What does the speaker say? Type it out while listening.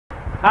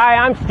Hi,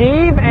 I'm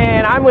Steve,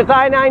 and I'm with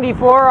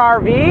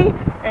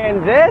i94RV,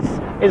 and this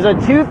is a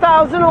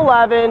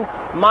 2011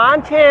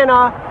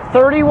 Montana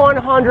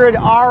 3100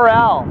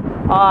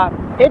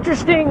 RL.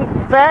 Interesting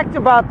fact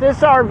about this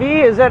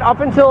RV is that up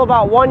until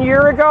about 1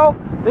 year ago,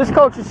 this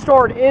coach is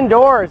stored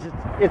indoors.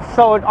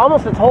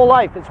 Almost its whole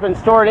life it's been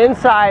stored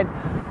inside.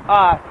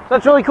 So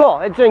that's really cool.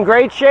 It's in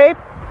great shape,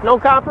 no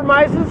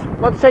compromises.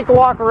 Let's take a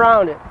walk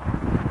around it.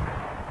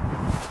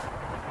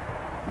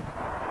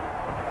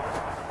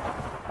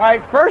 All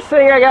right, first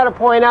thing I got to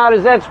point out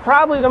is that's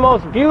probably the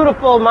most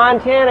beautiful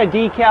Montana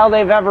decal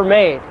they've ever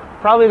made.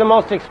 Probably the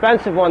most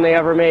expensive one they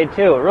ever made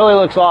too. It really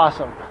looks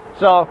awesome.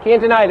 So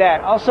can't deny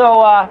that. Also,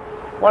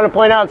 want to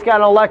point out it's got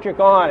an electric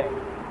awning.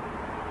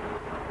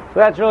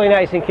 So that's really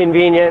nice and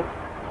convenient.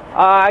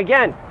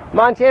 Again,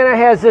 Montana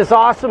has this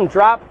awesome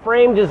drop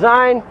frame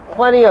design,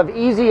 plenty of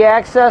easy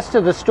access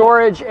to the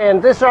storage,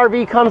 and this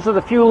RV comes with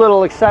a few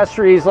little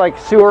accessories like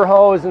sewer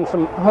hose and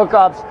some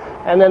hookups,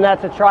 and then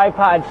that's a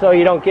tripod so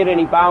you don't get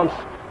any bounce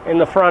in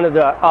the front of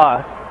the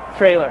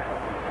trailer.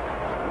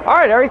 All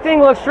right,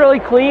 everything looks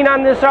really clean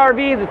on this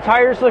RV. The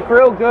tires look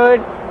real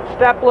good,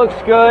 step looks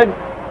good.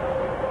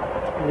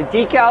 The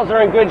decals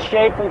are in good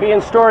shape from being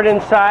stored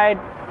inside.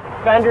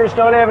 Fenders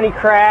don't have any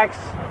cracks.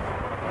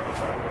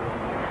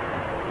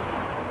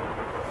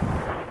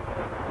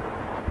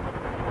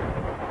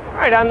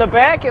 All right, on the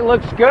back it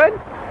looks good.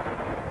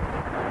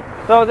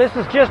 So this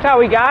is just how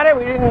we got it.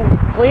 We didn't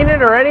clean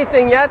it or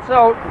anything yet,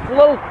 so it's a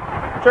little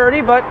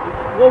dirty, but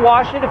we'll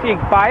wash it if you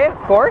buy it, of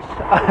course.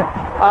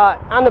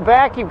 On the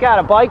back you've got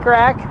a bike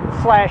rack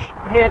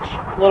 / hitch,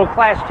 little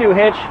class 2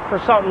 hitch for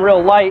something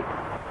real light.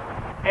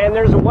 And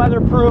there's a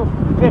weatherproof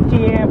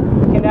 50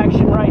 amp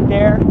connection right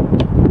there.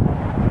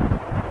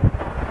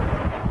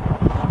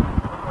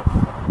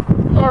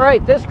 All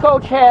right, this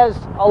coach has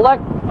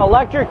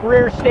electric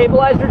rear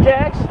stabilizer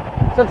jacks,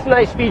 so it's a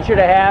nice feature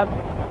to have.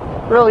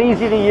 Real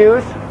easy to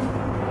use.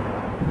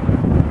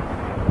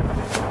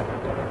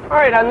 All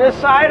right, on this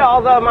side,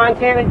 all the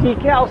Montana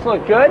decals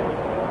look good.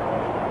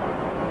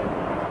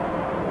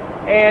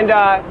 And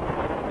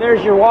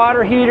there's your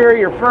water heater,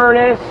 your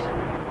furnace.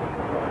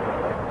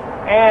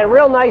 And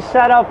real nice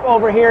setup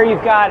over here.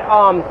 You've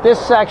got,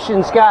 this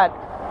section's got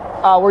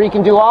where you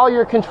can do all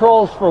your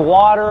controls for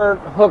water,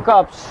 hook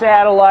up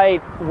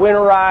satellite,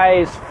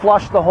 winterize,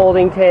 flush the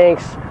holding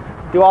tanks,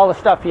 do all the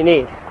stuff you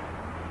need.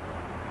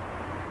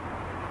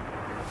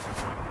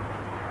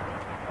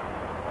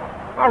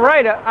 All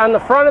right, on the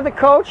front of the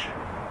coach,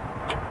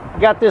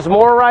 you got this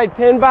MoreRide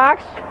pin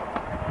box.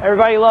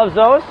 Everybody loves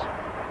those.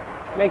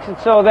 Makes it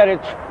so that it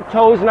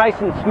tows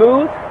nice and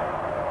smooth.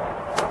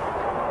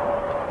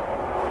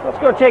 Let's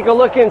go take a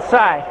look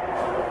inside.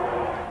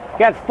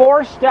 Got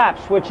 4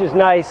 steps, which is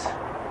nice.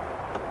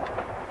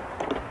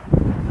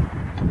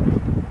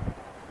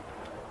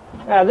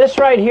 Now this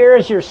right here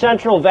is your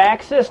central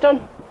vac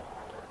system,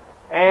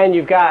 and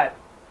you've got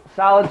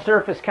solid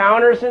surface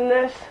counters in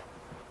this.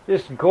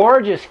 This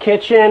gorgeous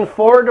kitchen,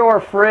 4-door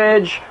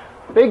fridge,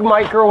 big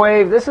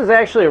microwave. This is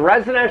actually a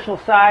residential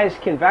size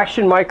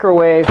convection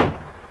microwave,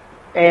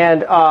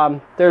 and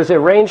there's a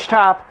range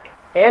top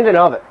and an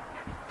oven.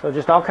 So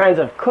just all kinds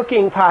of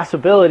cooking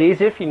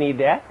possibilities if you need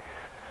that.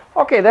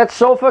 Okay, that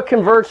sofa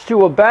converts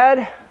to a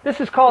bed. This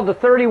is called the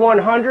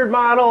 3100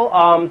 model.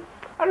 I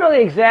don't know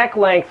the exact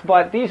length,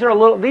 but these are a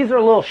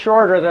little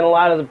shorter than a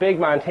lot of the big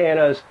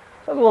Montanas. So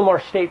it's a little more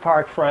state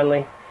park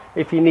friendly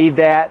if you need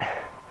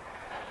that.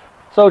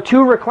 So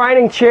 2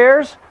 reclining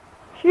chairs,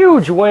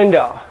 huge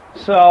window.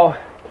 So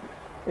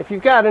if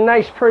you've got a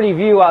nice pretty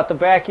view out the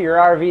back of your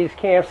RV's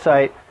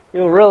campsite,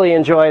 you'll really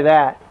enjoy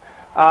that.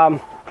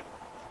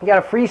 You got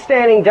a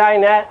freestanding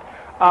dinette.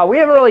 We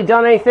haven't really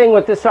done anything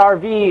with this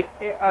RV,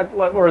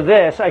 or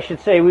this, I should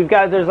say.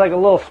 There's like a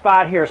little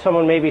spot here.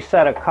 Someone maybe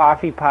set a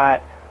coffee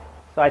pot.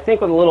 So I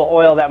think with a little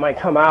oil that might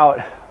come out,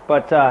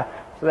 but so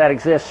that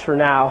exists for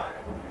now.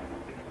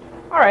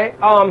 All right,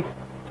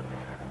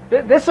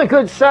 this is a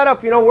good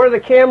setup. You know, where the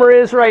camera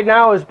is right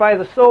now is by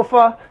the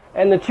sofa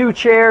and the 2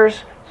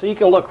 chairs, so you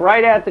can look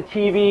right at the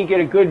TV,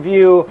 get a good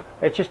view.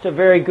 It's just a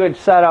very good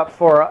setup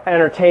for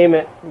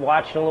entertainment,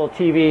 watching a little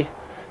TV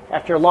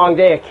after a long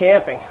day of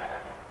camping.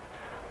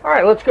 All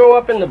right, let's go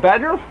up in the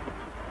bedroom.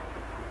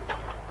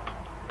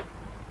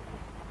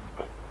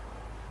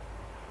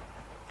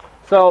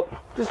 So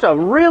just a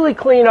really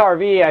clean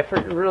RV. I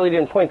really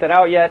didn't point that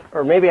out yet,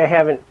 or maybe I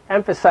haven't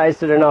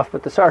emphasized it enough,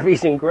 but this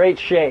RV's in great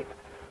shape.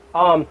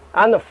 On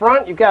the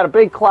front, you've got a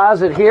big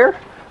closet here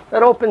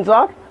that opens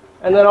up,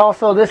 and then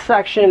also this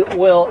section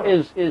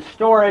is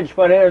storage,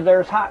 but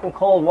there's hot and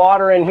cold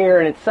water in here,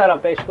 and it's set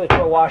up basically for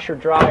a washer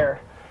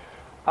dryer.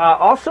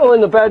 Also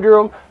in the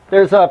bedroom,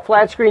 there's a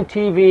flat screen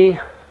TV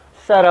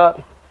set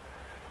up,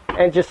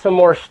 and just some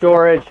more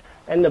storage,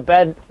 and the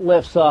bed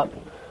lifts up.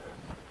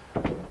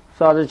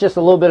 So there's just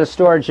a little bit of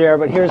storage there,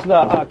 but here's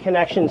the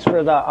connections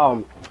for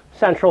the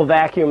central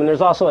vacuum, and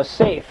there's also a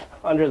safe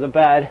under the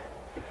bed.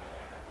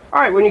 All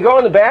right, when you go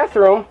in the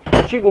bathroom,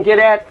 which you can get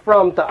at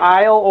from the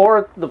aisle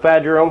or the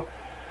bedroom,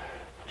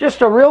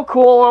 Just a real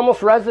cool,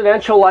 almost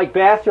residential-like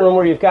bathroom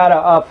where you've got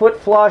a foot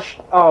flush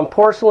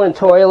porcelain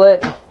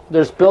toilet.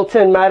 There's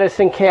built-in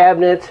medicine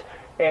cabinets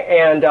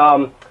and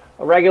a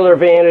regular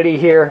vanity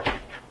here.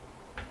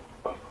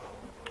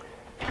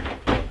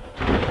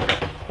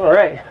 All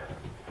right.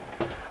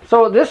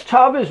 So this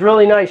tub is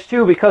really nice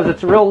too because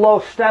it's a real low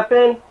step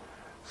in.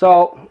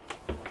 So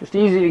just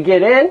easy to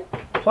get in.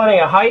 Plenty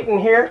of height in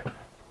here.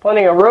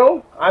 Plenty of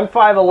room. I'm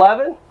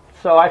 5'11",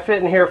 so I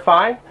fit in here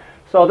fine.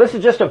 So this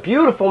is just a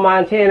beautiful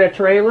Montana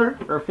trailer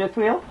or fifth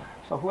wheel.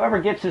 So whoever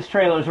gets this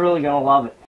trailer is really going to love it.